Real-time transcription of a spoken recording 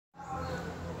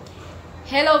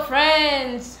Hello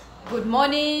friends, good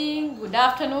morning, good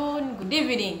afternoon, good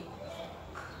evening.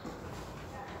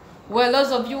 Well,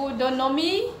 those of you who don't know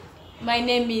me, my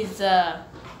name is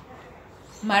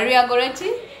Maria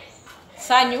Goretti.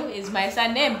 Sanyu is my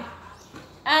surname,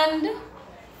 and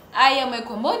I am a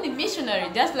Komboni missionary,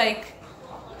 just like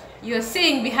you're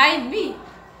seeing behind me.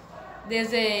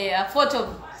 There's a photo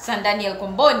of San Daniel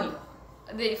Komboni,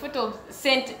 the photo of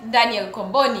Saint Daniel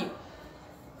Komboni,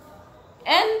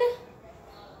 and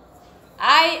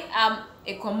I am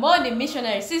a Komboni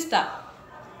missionary sister.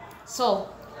 So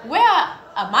where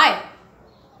am I?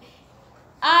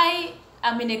 I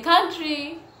am in a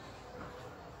country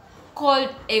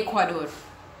called Ecuador.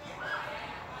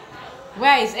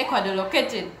 Where is Ecuador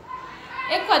located?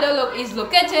 Ecuador is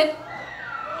located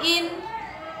in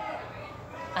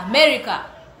America,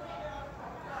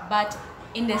 but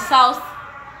in the South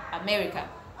America.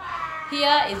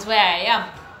 Here is where I am.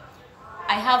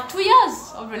 I have 2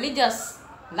 years of religious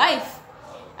life.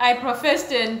 I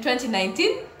professed in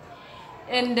 2019,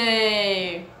 and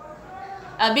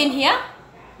I've been here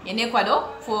in Ecuador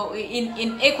for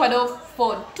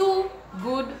 2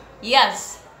 good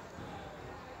years.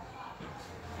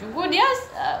 2 good years?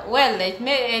 Well, it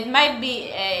might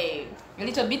be a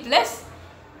little bit less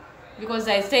because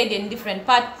I stayed in different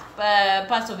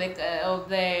parts of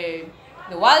the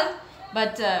world,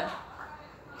 but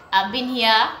I've been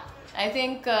here. I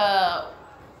think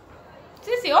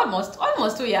almost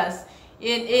 2 years.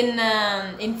 In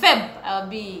Feb, I'll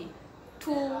be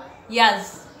 2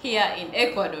 years here in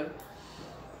Ecuador,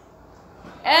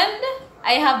 and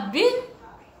I have been.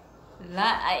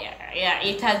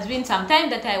 It has been some time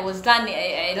that I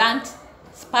learned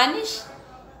Spanish,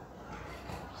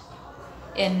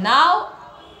 and now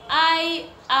I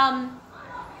am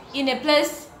in a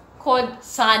place called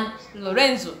San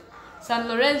Lorenzo. San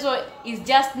Lorenzo is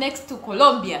just next to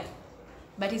Colombia,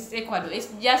 but it's Ecuador.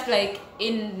 It's just like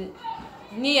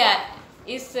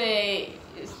it's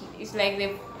like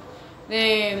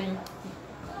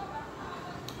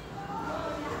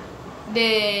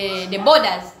the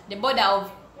border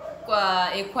of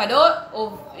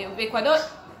Ecuador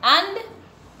and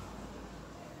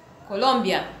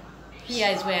Colombia. Here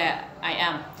is where I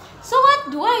am. So what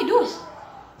do I do?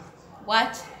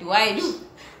 What do I do?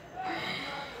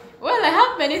 Well, I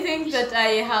have many things that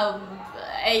I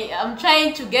am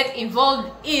trying to get involved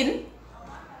in,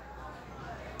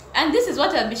 and this is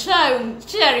what I'll be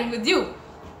sharing with you,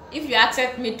 if you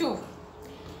accept me too.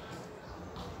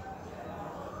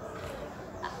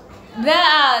 There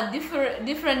are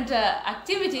different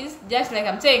activities, just like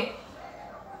I'm saying.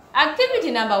 Activity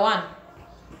number 1,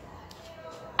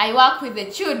 I work with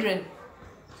the children.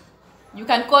 You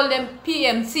can call them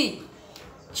PMC,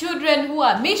 children who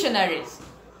are missionaries.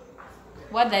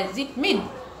 What does it mean?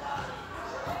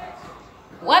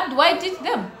 What do I teach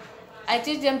them? I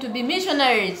teach them to be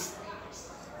missionaries.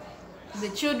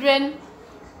 The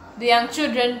young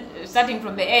children, starting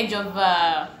from the age of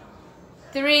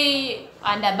 3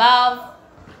 and above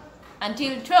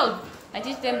until 12. I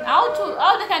teach them how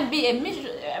they can be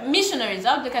missionaries,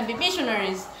 how they can be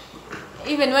missionaries,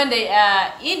 even when they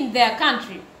are in their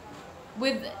country,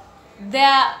 with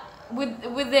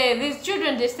these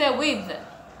children they stay with.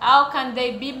 How can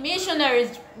they be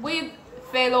missionaries with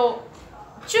fellow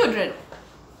children?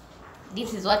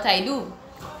 This is what I do.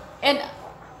 And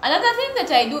another thing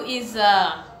that I do is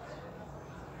I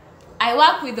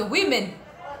work with the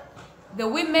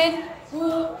women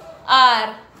who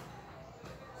are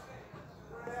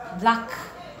black.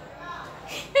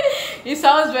 It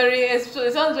sounds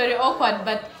very awkward,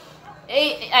 but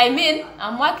I mean,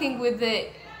 I'm working with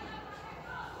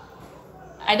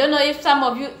I don't know if some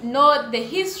of you know the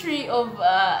history of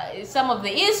that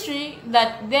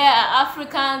there are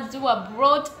Africans who were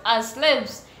brought as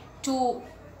slaves to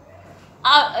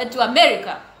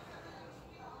America.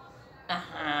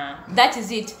 That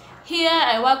is it. Here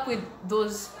I work with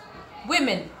those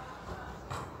women.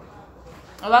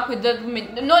 I work with those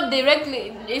women. Not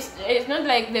directly. It's not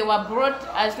like they were brought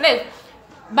as slaves,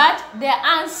 but their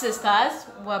ancestors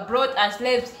were brought as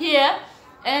slaves here,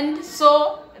 and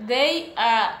so they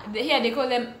call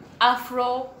them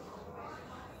Afro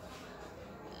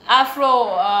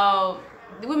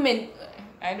women.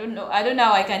 I don't know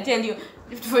how I can tell you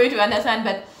for you to understand,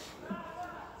 but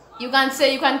you can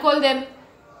call them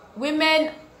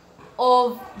women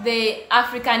of the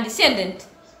African descendant.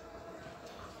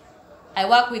 I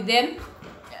work with them.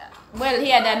 Well,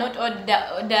 here they are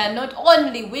not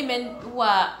only women who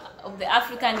are of the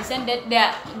African descendant.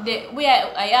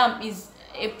 Where I am is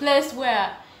a place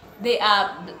where they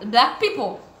are black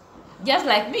people, just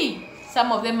like me.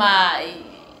 Some of them are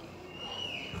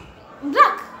black.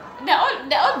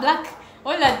 they're all black.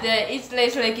 All that it's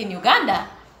like in Uganda.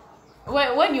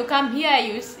 When you come here,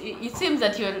 it seems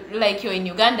that you're in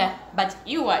Uganda, but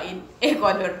you are in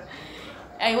Ecuador.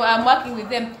 I'm working with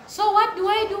them. So what do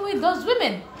I do with those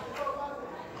women?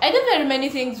 I do very many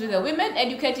things with the women,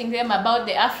 educating them about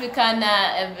the African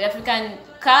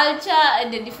culture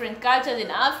and the different cultures in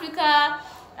Africa,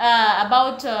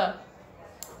 about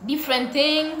different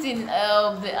things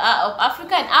of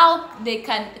Africa, and how they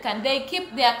can they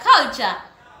keep their culture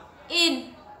in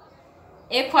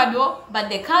Ecuador, but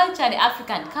the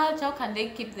African culture, how can they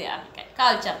keep their African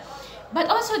culture? But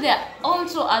also there are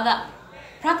also other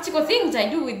practical things I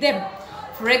do with them.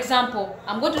 For example,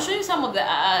 I'm going to show you some of the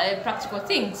practical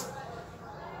things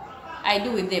I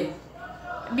do with them.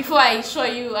 Before I show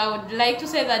you, I would like to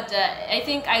say that I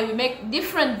think I will make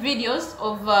different videos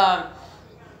of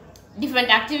different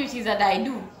activities that I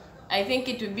do. I think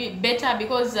it will be better,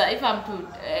 because if I'm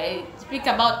to speak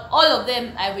about all of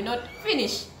them, I will not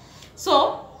finish.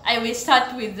 So I will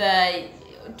start with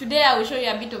today. I will show you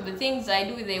a bit of the things I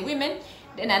do with the women.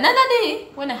 Then another day,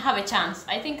 when I have a chance,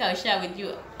 I think I'll share with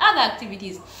you other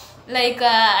activities. Like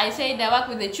I said, I work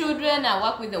with the children, I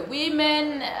work with the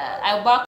women, I work